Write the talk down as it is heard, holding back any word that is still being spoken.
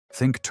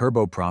Think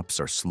turboprops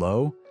are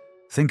slow?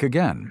 Think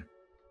again.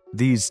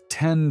 These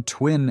 10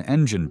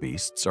 twin-engine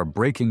beasts are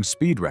breaking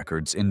speed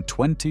records in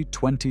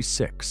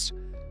 2026.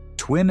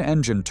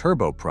 Twin-engine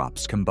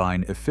turboprops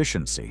combine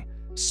efficiency,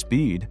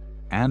 speed,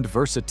 and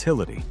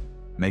versatility,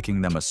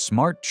 making them a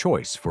smart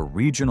choice for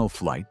regional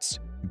flights,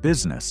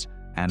 business,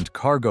 and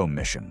cargo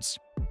missions.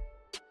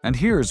 And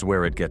here's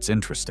where it gets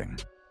interesting.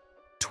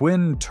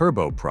 Twin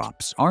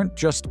turboprops aren't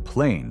just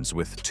planes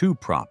with two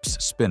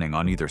props spinning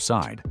on either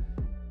side.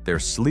 They're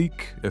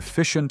sleek,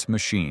 efficient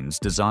machines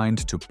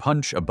designed to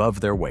punch above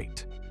their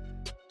weight.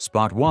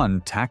 Spot one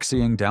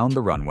taxiing down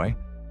the runway,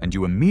 and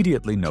you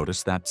immediately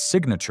notice that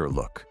signature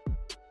look.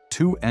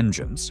 Two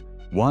engines,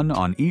 one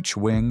on each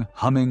wing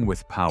humming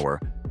with power,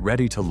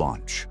 ready to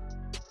launch.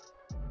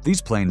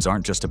 These planes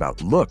aren't just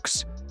about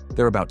looks,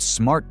 they're about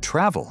smart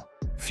travel.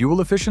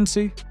 Fuel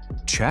efficiency?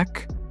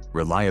 Check.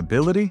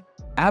 Reliability?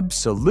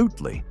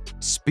 Absolutely.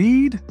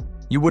 Speed?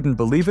 You wouldn't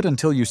believe it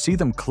until you see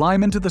them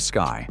climb into the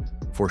sky.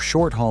 For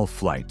short-haul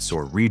flights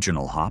or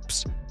regional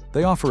hops,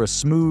 they offer a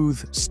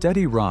smooth,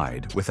 steady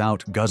ride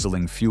without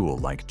guzzling fuel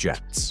like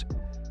jets.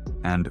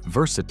 And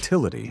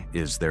versatility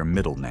is their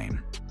middle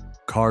name.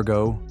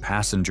 Cargo,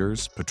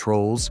 passengers,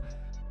 patrols,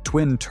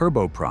 twin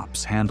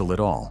turboprops handle it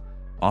all,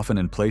 often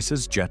in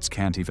places jets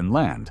can't even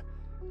land.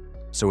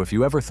 So if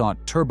you ever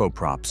thought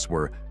turboprops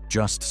were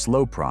just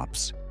slow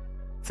props,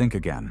 think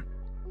again.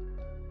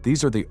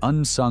 These are the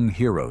unsung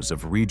heroes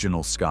of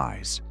regional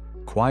skies,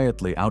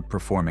 quietly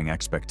outperforming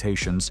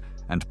expectations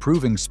and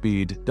proving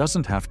speed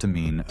doesn't have to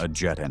mean a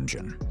jet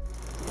engine.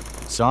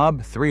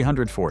 Saab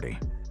 340.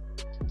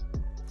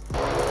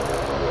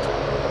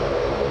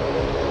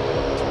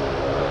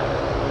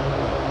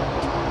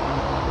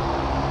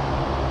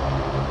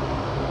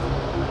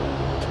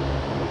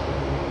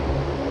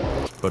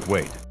 But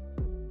wait,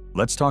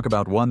 let's talk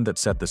about one that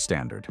set the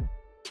standard,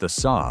 the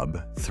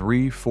Saab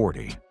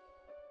 340.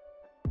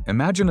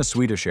 Imagine a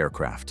Swedish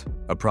aircraft,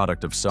 a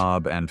product of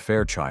Saab and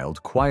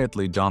Fairchild,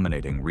 quietly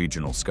dominating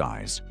regional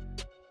skies.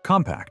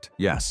 Compact,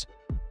 yes,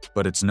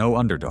 but it's no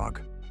underdog.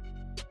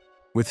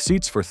 With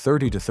seats for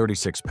 30 to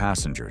 36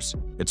 passengers,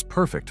 it's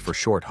perfect for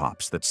short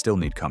hops that still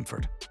need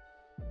comfort.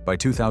 By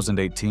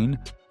 2018,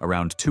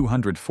 around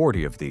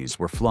 240 of these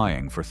were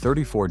flying for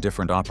 34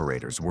 different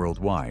operators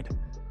worldwide.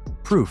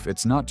 Proof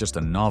it's not just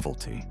a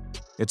novelty,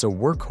 it's a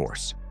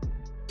workhorse.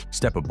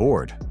 Step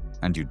aboard,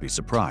 and you'd be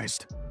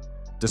surprised.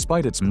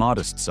 Despite its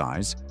modest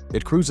size,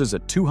 it cruises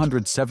at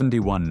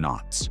 271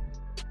 knots,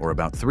 or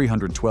about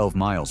 312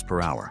 miles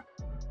per hour.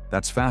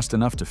 That's fast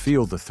enough to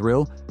feel the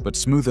thrill, but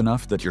smooth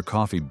enough that your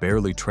coffee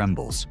barely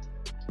trembles.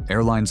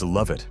 Airlines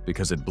love it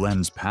because it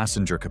blends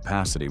passenger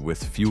capacity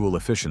with fuel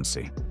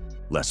efficiency.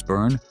 Less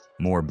burn,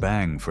 more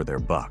bang for their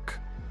buck.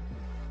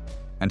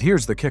 And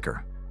here's the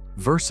kicker: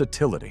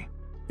 versatility.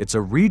 It's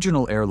a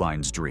regional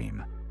airline's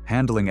dream,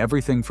 handling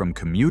everything from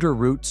commuter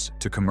routes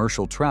to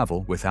commercial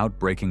travel without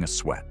breaking a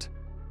sweat.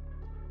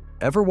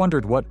 Ever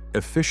wondered what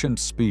efficient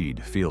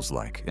speed feels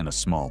like in a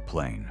small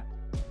plane?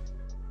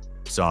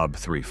 Saab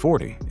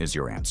 340 is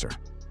your answer.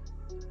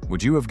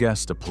 Would you have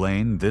guessed a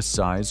plane this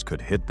size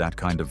could hit that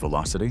kind of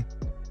velocity?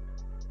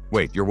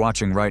 Wait, you're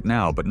watching right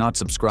now but not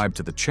subscribed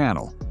to the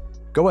channel.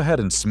 Go ahead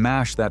and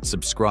smash that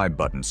subscribe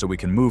button so we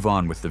can move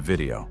on with the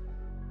video.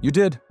 You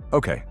did?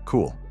 Okay,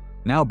 cool.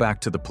 Now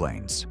back to the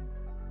planes.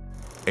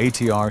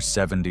 ATR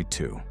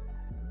 72.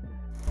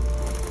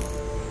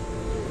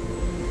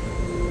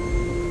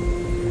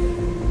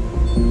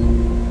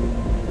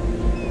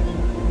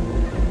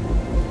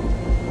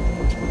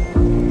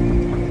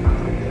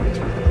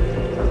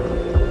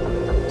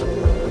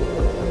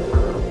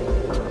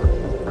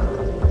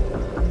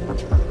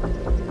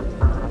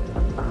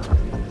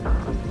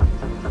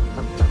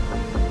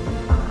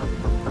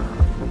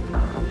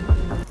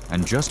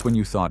 And just when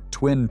you thought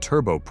twin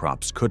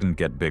turboprops couldn't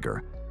get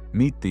bigger,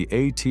 meet the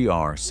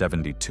ATR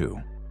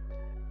 72.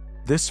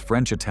 This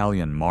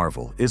French-Italian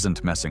marvel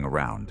isn't messing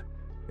around.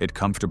 It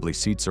comfortably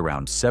seats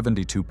around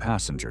 72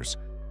 passengers,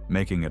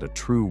 making it a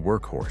true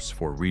workhorse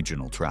for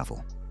regional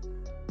travel.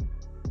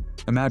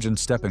 Imagine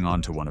stepping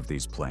onto one of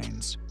these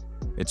planes.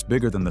 It's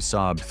bigger than the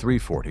Saab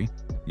 340,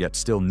 yet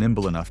still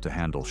nimble enough to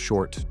handle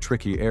short,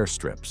 tricky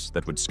airstrips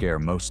that would scare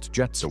most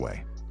jets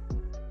away.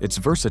 Its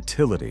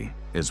versatility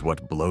is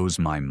what blows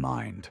my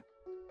mind.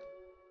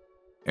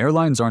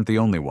 Airlines aren't the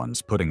only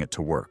ones putting it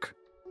to work.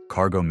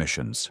 Cargo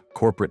missions,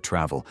 corporate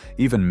travel,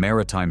 even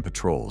maritime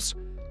patrols.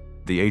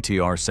 The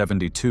ATR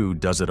 72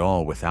 does it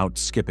all without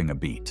skipping a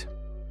beat.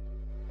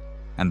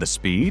 And the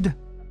speed?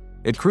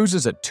 It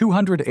cruises at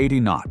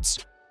 280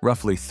 knots,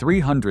 roughly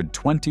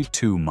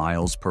 322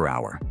 miles per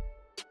hour.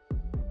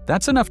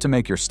 That's enough to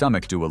make your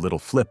stomach do a little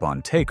flip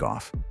on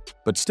takeoff,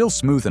 but still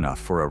smooth enough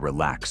for a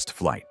relaxed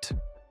flight.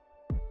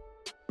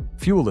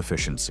 Fuel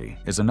efficiency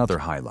is another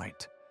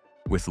highlight.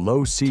 With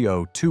low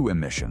CO2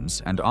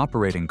 emissions and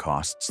operating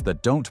costs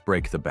that don't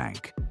break the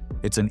bank,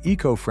 it's an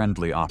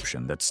eco-friendly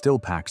option that still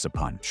packs a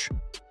punch.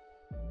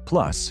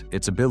 Plus,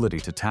 its ability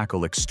to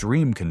tackle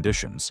extreme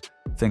conditions,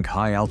 think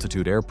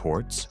high-altitude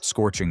airports,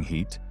 scorching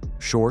heat,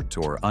 short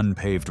or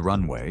unpaved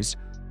runways,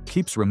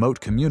 keeps remote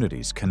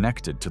communities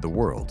connected to the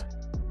world.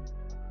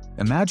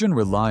 Imagine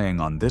relying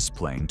on this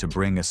plane to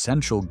bring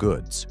essential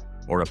goods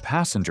or a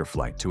passenger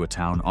flight to a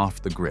town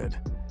off the grid.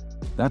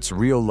 That's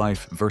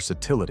real-life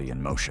versatility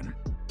in motion.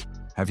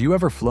 Have you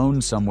ever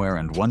flown somewhere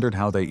and wondered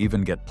how they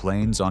even get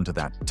planes onto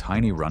that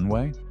tiny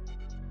runway?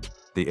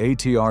 The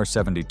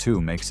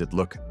ATR-72 makes it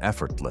look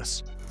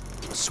effortless.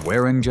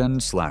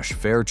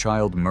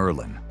 Swearingen/Fairchild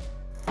Merlin.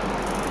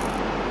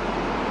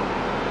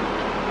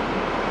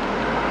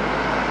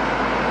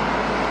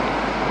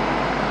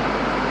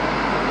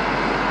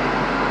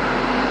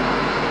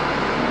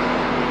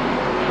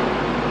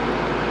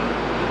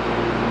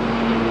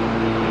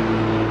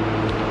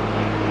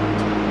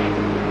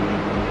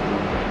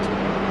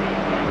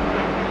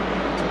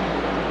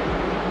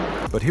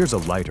 But here's a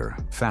lighter,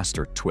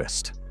 faster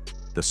twist.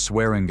 The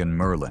Swearingen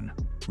Merlin,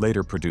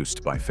 later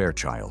produced by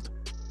Fairchild.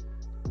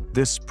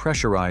 This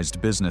pressurized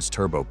business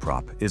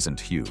turboprop isn't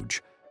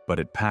huge, but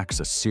it packs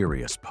a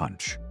serious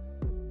punch.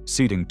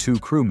 Seating 2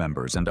 crew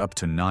members and up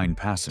to 9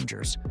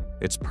 passengers,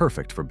 it's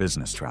perfect for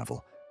business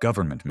travel,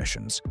 government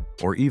missions,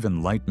 or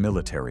even light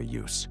military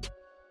use.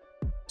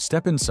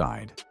 Step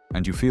inside,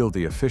 and you feel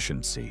the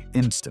efficiency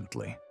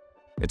instantly.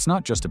 It's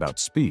not just about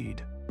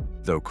speed,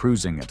 though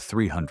cruising at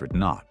 300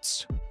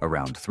 knots,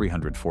 around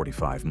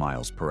 345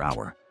 miles per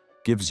hour,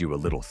 gives you a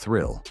little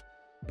thrill,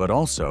 but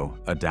also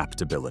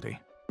adaptability.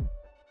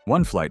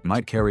 One flight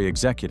might carry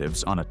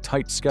executives on a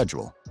tight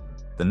schedule.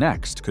 The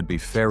next could be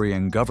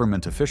ferrying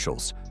government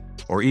officials,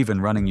 or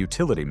even running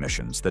utility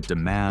missions that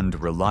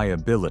demand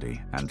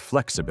reliability and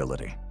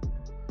flexibility.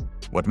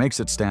 What makes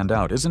it stand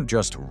out isn't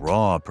just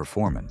raw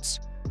performance,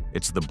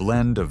 it's the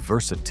blend of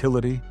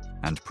versatility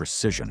and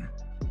precision.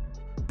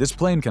 This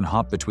plane can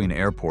hop between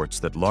airports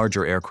that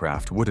larger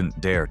aircraft wouldn't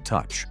dare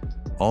touch,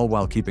 all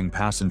while keeping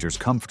passengers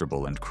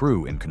comfortable and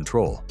crew in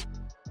control.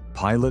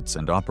 Pilots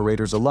and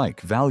operators alike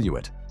value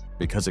it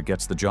because it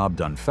gets the job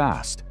done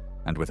fast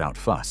and without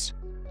fuss.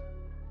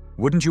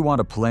 Wouldn't you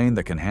want a plane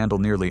that can handle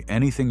nearly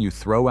anything you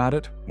throw at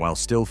it while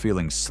still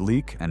feeling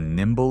sleek and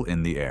nimble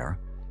in the air?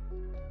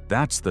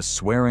 That's the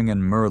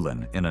Swearingen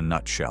Merlin in a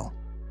nutshell.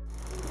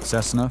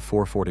 Cessna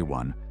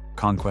 441,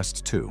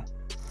 Conquest 2.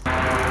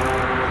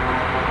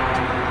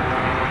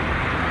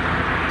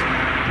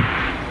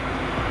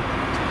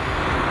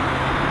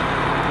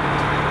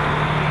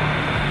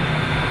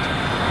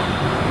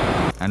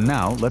 And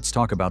now, let's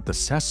talk about the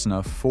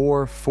Cessna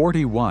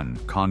 441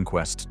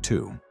 Conquest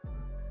 2,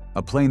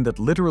 a plane that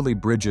literally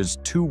bridges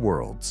 2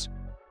 worlds.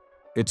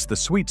 It's the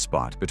sweet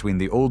spot between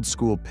the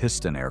old-school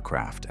piston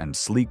aircraft and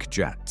sleek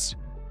jets.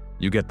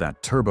 You get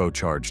that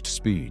turbocharged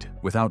speed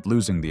without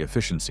losing the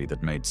efficiency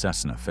that made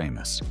Cessna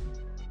famous.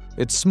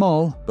 It's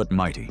small but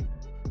mighty,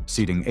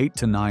 seating 8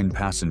 to 9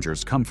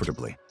 passengers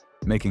comfortably,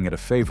 making it a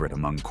favorite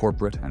among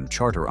corporate and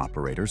charter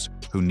operators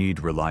who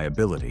need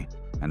reliability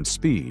and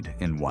speed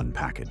in one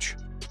package.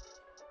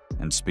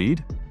 And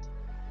speed?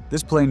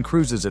 This plane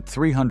cruises at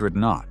 300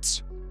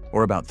 knots,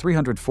 or about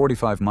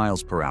 345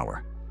 miles per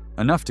hour,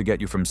 enough to get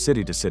you from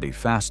city to city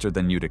faster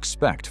than you'd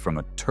expect from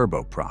a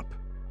turboprop.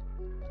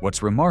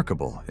 What's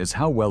remarkable is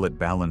how well it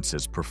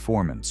balances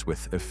performance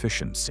with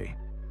efficiency.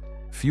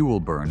 Fuel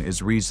burn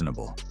is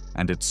reasonable,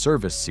 and its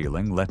service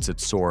ceiling lets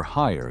it soar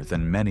higher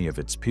than many of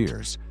its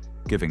peers,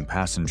 giving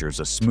passengers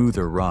a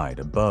smoother ride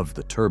above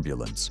the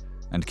turbulence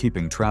and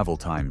keeping travel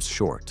times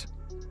short.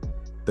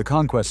 The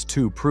Conquest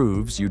 2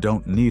 proves you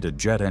don't need a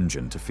jet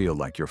engine to feel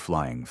like you're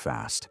flying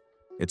fast.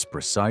 It's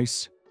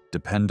precise,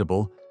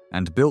 dependable,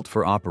 and built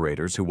for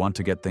operators who want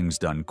to get things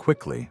done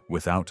quickly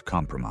without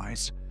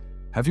compromise.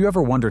 Have you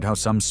ever wondered how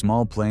some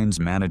small planes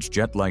manage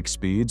jet-like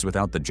speeds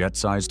without the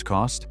jet-sized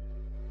cost?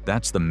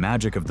 That's the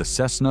magic of the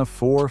Cessna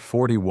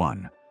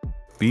 441,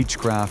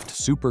 Beechcraft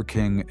Super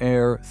King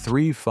Air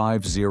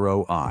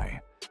 350i.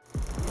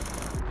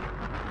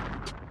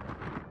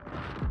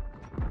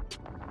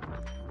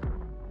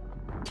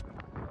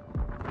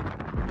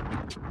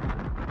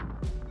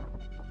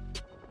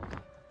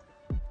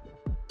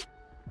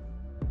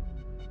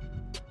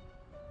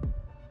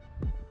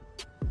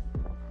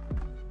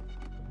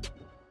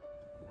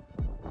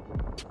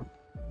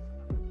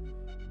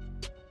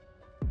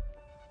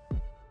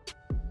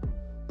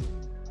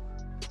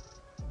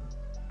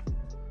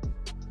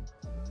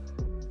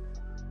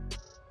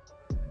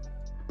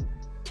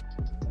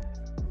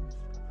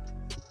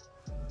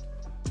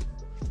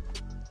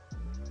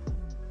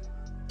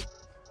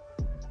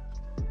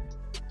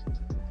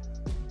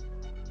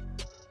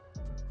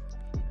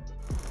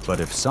 But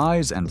if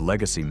size and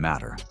legacy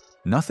matter,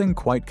 nothing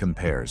quite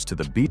compares to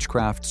the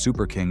Beechcraft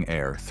Super King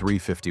Air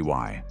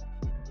 350y.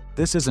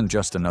 This isn't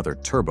just another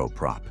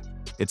turboprop,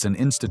 it's an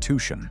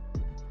institution.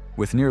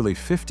 With nearly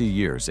 50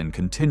 years in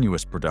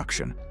continuous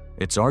production,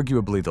 it's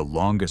arguably the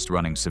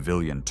longest-running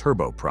civilian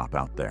turboprop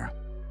out there.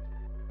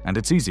 And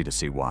it's easy to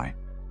see why.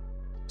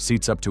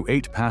 Seats up to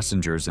 8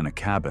 passengers in a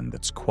cabin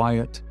that's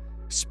quiet,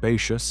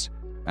 spacious,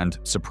 and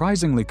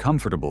surprisingly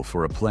comfortable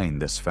for a plane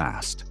this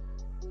fast.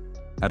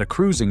 At a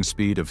cruising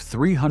speed of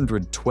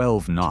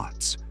 312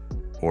 knots,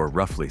 or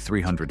roughly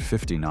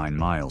 359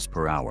 miles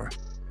per hour,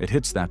 It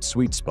hits that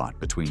sweet spot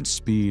between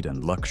speed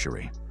and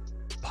luxury.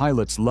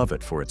 Pilots love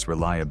it for its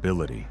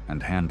reliability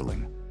and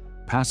handling.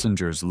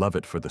 Passengers love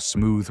it for the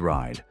smooth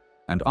ride,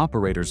 and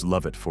operators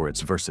love it for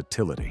its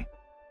versatility.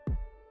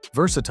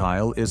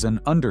 Versatile is an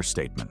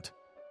understatement.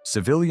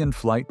 Civilian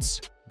flights,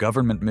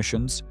 government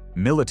missions,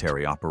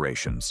 military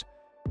operations.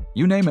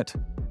 You name it,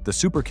 the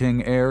Super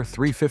King Air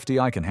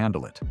 350i can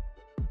handle it.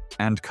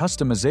 And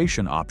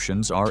customization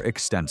options are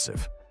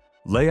extensive.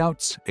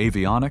 Layouts,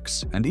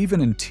 avionics, and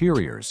even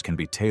interiors can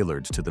be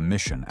tailored to the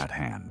mission at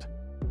hand.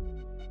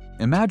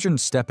 Imagine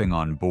stepping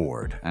on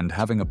board and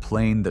having a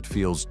plane that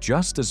feels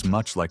just as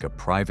much like a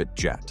private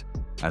jet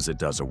as it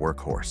does a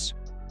workhorse.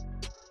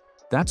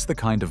 That's the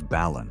kind of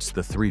balance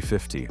the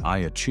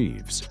 350i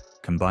achieves,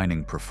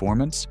 combining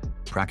performance,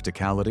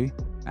 practicality,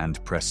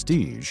 and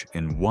prestige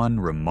in one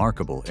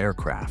remarkable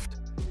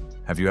aircraft.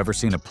 Have you ever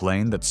seen a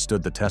plane that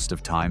stood the test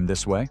of time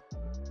this way?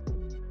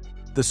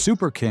 The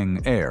Super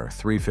King Air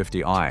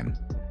 350i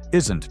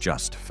isn't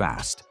just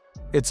fast,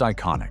 it's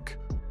iconic.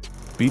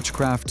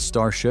 Beechcraft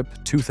Starship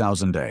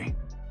 2000A.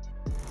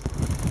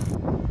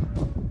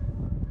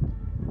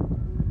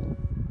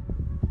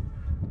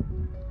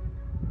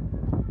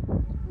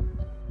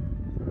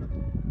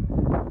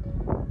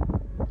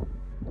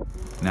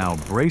 Now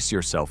brace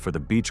yourself for the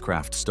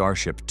Beechcraft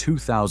Starship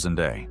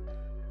 2000A,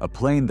 a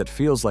plane that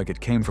feels like it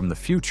came from the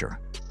future.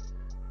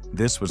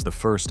 This was the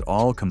first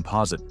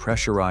all-composite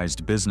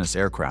pressurized business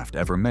aircraft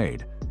ever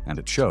made, and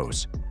it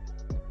shows.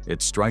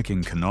 Its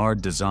striking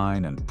canard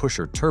design and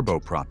pusher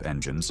turboprop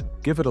engines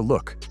give it a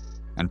look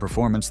and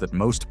performance that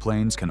most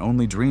planes can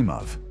only dream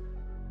of.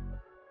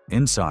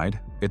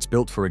 Inside, it's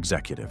built for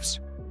executives.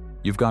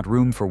 You've got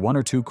room for 1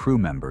 or 2 crew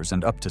members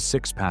and up to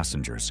 6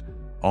 passengers,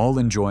 all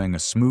enjoying a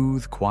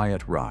smooth,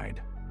 quiet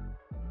ride.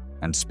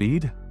 And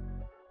speed?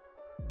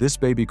 This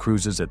baby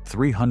cruises at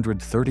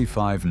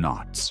 335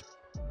 knots,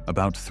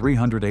 about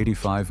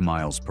 385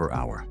 miles per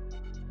hour.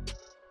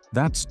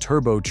 That's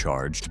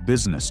turbocharged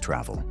business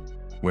travel,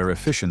 where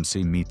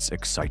efficiency meets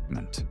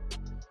excitement.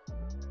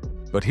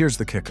 But here's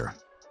the kicker.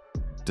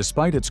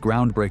 Despite its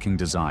groundbreaking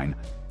design,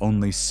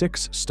 only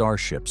 6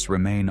 Starships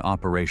remain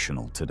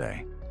operational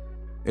today.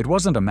 It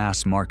wasn't a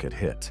mass-market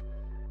hit,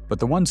 but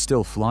the ones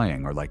still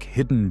flying are like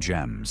hidden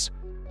gems,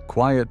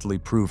 quietly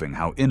proving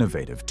how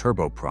innovative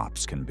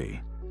turboprops can be.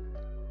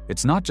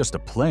 It's not just a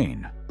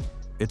plane,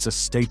 it's a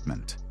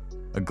statement,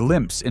 a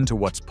glimpse into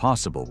what's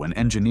possible when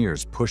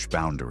engineers push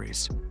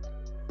boundaries.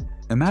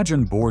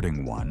 Imagine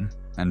boarding one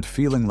and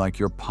feeling like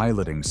you're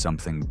piloting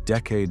something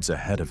decades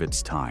ahead of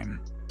its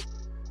time.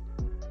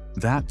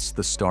 That's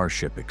the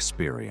Starship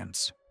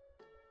experience.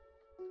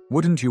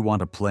 Wouldn't you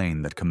want a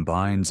plane that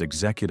combines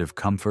executive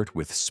comfort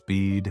with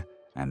speed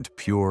and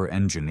pure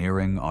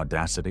engineering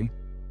audacity?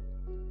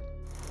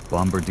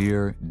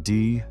 Bombardier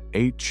DHC-8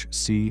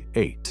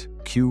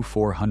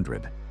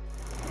 Q400.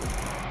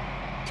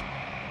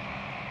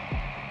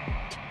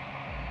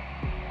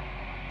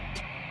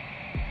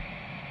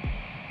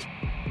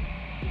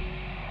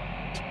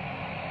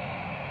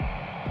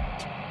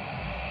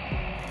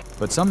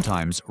 But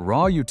sometimes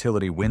raw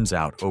utility wins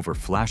out over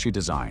flashy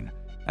design,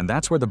 and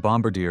that's where the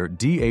Bombardier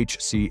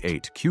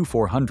DHC-8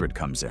 Q400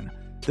 comes in.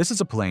 This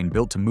is a plane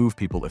built to move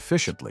people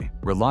efficiently,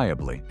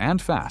 reliably, and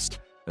fast,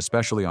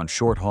 especially on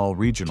short-haul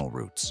regional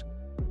routes.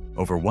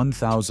 Over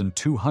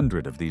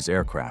 1,200 of these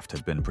aircraft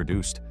have been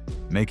produced,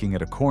 making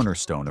it a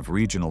cornerstone of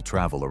regional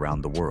travel around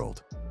the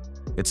world.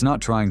 It's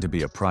not trying to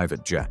be a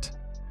private jet.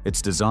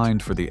 It's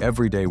designed for the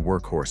everyday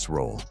workhorse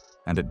role,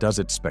 and it does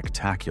it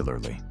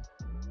spectacularly.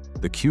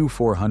 The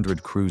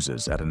Q400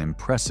 cruises at an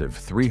impressive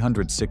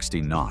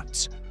 360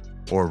 knots,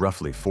 or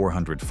roughly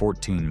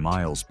 414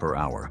 miles per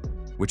hour,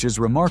 which is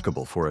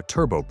remarkable for a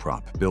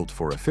turboprop built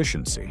for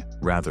efficiency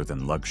rather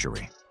than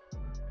luxury.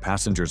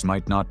 Passengers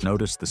might not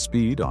notice the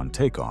speed on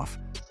takeoff,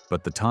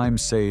 but the time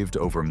saved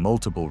over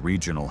multiple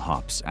regional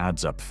hops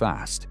adds up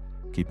fast,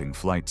 keeping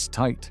flights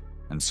tight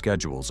and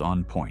schedules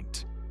on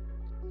point.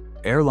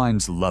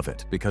 Airlines love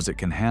it because it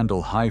can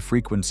handle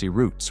high-frequency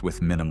routes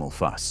with minimal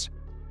fuss.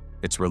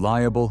 It's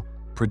reliable,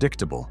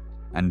 predictable,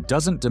 and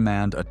doesn't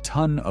demand a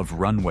ton of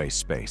runway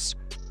space,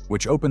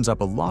 which opens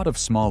up a lot of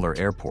smaller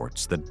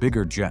airports that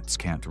bigger jets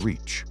can't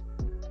reach.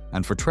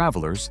 And for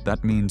travelers,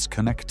 that means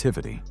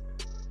connectivity.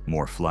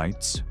 More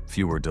flights,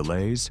 fewer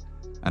delays,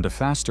 and a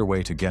faster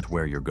way to get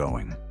where you're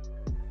going.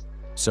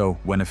 So,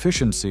 when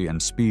efficiency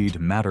and speed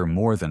matter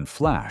more than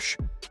flash,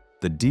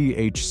 the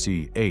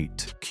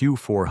DHC-8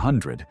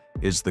 Q400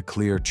 is the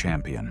clear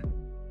champion.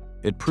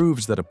 It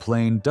proves that a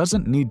plane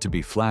doesn't need to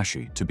be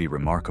flashy to be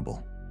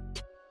remarkable.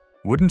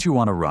 Wouldn't you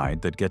want a ride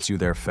that gets you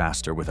there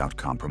faster without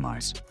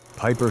compromise?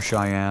 Piper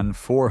Cheyenne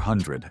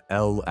 400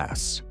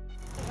 LS.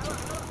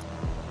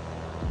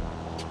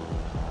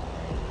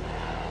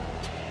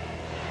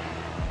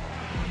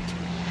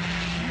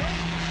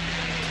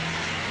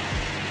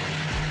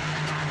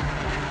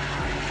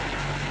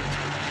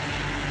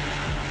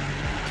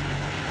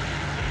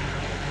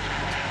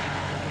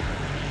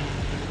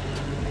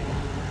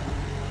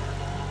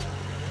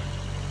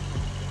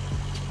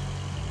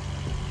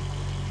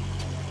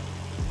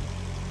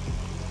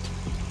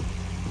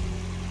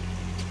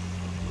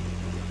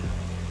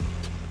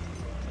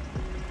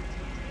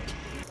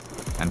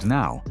 And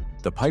now,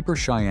 the Piper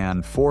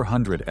Cheyenne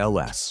 400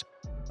 LS,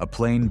 a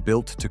plane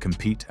built to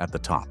compete at the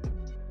top.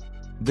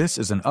 This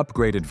is an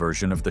upgraded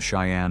version of the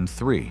Cheyenne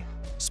 3,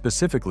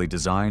 specifically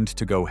designed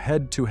to go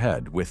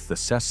head-to-head with the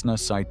Cessna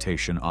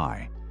Citation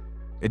I.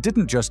 It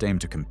didn't just aim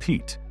to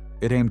compete,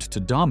 it aimed to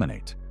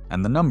dominate,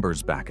 and the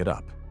numbers back it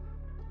up.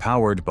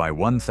 Powered by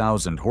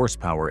 1,000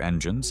 horsepower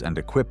engines and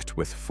equipped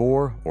with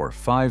 4 or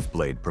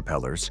 5-blade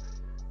propellers,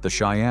 the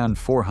Cheyenne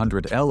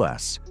 400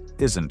 LS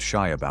isn't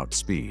shy about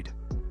speed.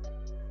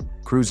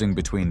 Cruising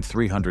between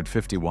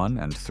 351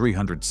 and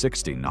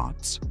 360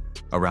 knots,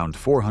 around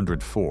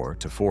 404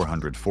 to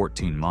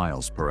 414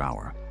 miles per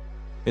hour.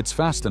 It's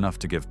fast enough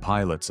to give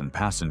pilots and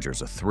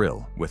passengers a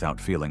thrill without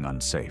feeling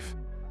unsafe.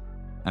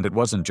 And it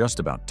wasn't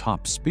just about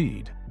top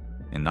speed.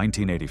 In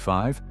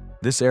 1985,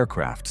 this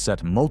aircraft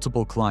set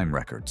multiple climb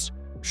records,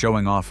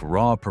 showing off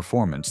raw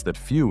performance that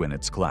few in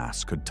its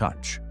class could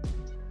touch.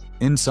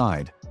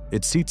 Inside,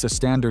 it seats a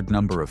standard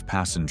number of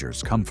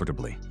passengers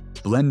comfortably,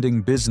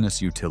 blending business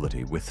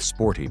utility with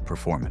sporty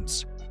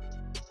performance.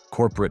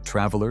 Corporate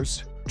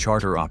travelers,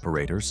 charter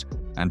operators,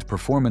 and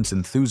performance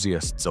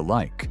enthusiasts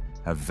alike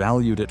have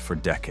valued it for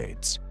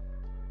decades,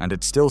 and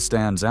it still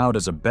stands out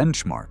as a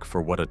benchmark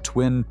for what a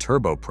twin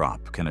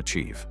turboprop can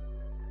achieve.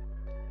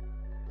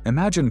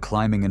 Imagine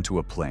climbing into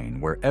a plane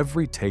where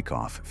every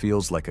takeoff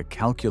feels like a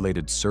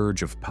calculated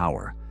surge of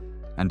power,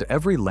 and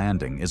every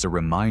landing is a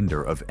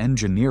reminder of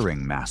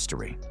engineering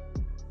mastery.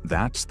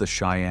 That's the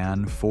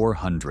Cheyenne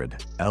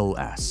 400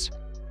 LS,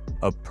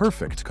 a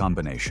perfect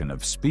combination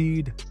of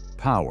speed,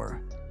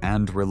 power,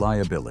 and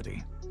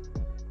reliability.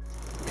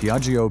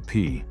 Piaggio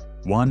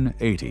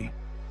P.180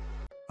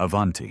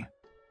 Avanti.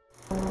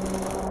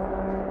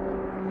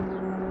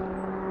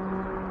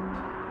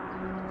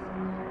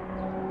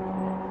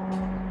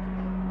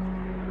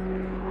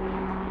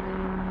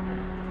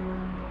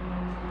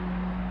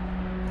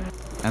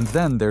 And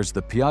then there's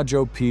the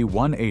Piaggio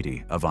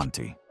P.180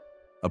 Avanti,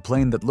 a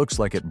plane that looks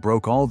like it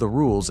broke all the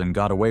rules and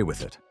got away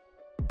with it.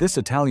 This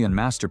Italian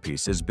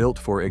masterpiece is built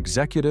for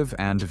executive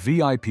and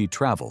VIP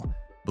travel,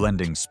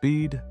 blending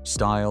speed,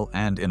 style,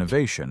 and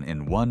innovation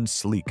in one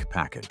sleek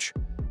package.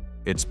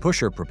 Its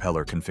pusher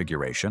propeller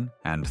configuration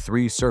and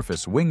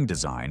 3-surface wing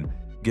design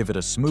give it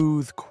a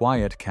smooth,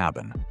 quiet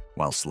cabin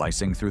while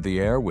slicing through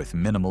the air with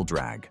minimal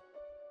drag.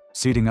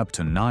 Seating up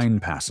to 9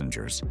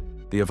 passengers,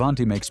 the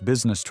Avanti makes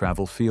business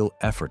travel feel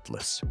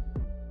effortless.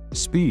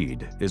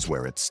 Speed is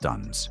where it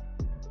stuns.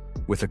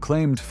 With a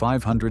claimed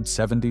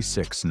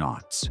 576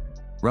 knots,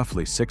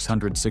 roughly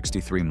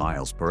 663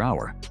 miles per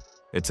hour,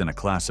 it's in a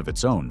class of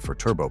its own for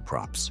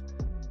turboprops.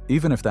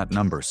 Even if that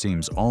number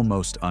seems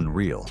almost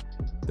unreal,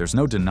 there's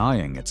no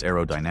denying its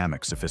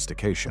aerodynamic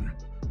sophistication.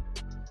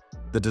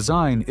 The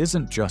design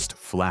isn't just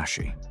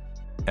flashy.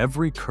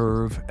 Every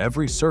curve,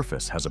 every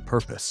surface has a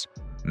purpose,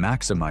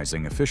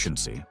 maximizing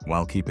efficiency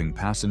while keeping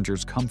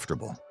passengers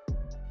comfortable.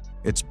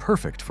 It's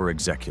perfect for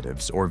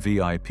executives or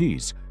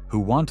VIPs who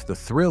want the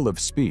thrill of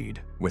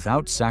speed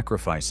without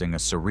sacrificing a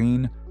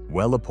serene,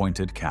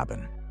 well-appointed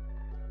cabin.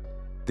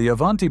 The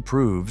Avanti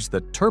proves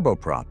that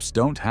turboprops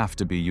don't have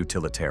to be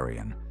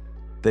utilitarian.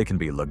 They can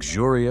be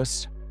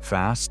luxurious,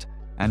 fast,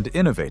 and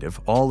innovative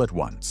all at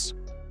once.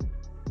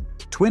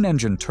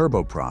 Twin-engine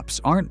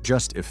turboprops aren't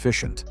just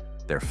efficient,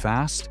 they're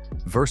fast,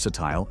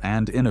 versatile,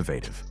 and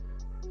innovative.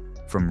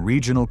 From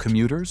regional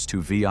commuters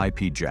to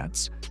VIP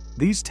jets,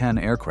 these 10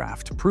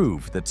 aircraft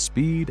prove that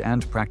speed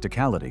and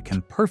practicality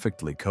can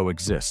perfectly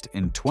coexist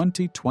in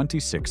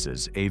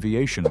 2026's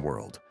aviation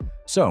world.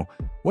 So,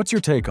 what's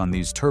your take on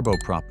these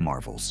turboprop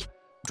marvels?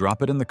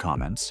 Drop it in the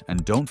comments,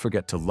 and don't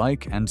forget to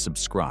like and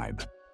subscribe.